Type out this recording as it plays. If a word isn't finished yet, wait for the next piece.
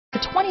The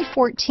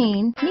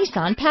 2014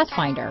 Nissan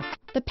Pathfinder.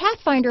 The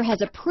Pathfinder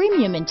has a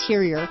premium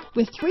interior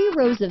with 3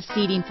 rows of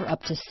seating for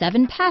up to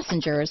 7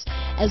 passengers,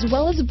 as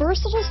well as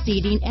versatile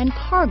seating and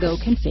cargo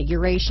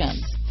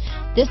configurations.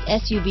 This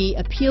SUV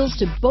appeals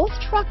to both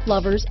truck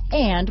lovers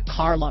and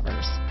car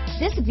lovers.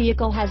 This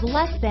vehicle has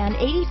less than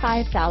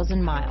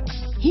 85,000 miles.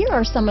 Here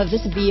are some of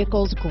this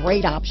vehicle's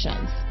great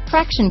options: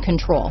 traction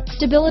control,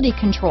 stability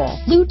control,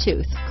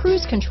 Bluetooth,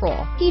 cruise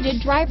control, heated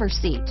driver's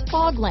seat,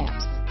 fog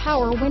lamps,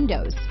 power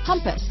windows,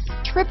 compass,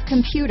 trip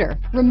computer,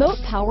 remote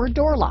power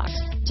door locks,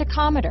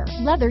 tachometer,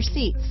 leather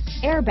seats,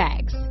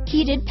 airbags,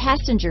 heated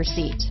passenger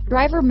seat,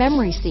 driver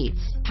memory seats,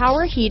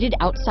 power heated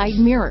outside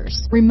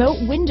mirrors, remote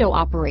window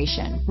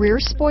operation, rear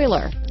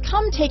spoiler.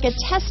 Come take a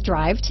test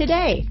drive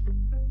today.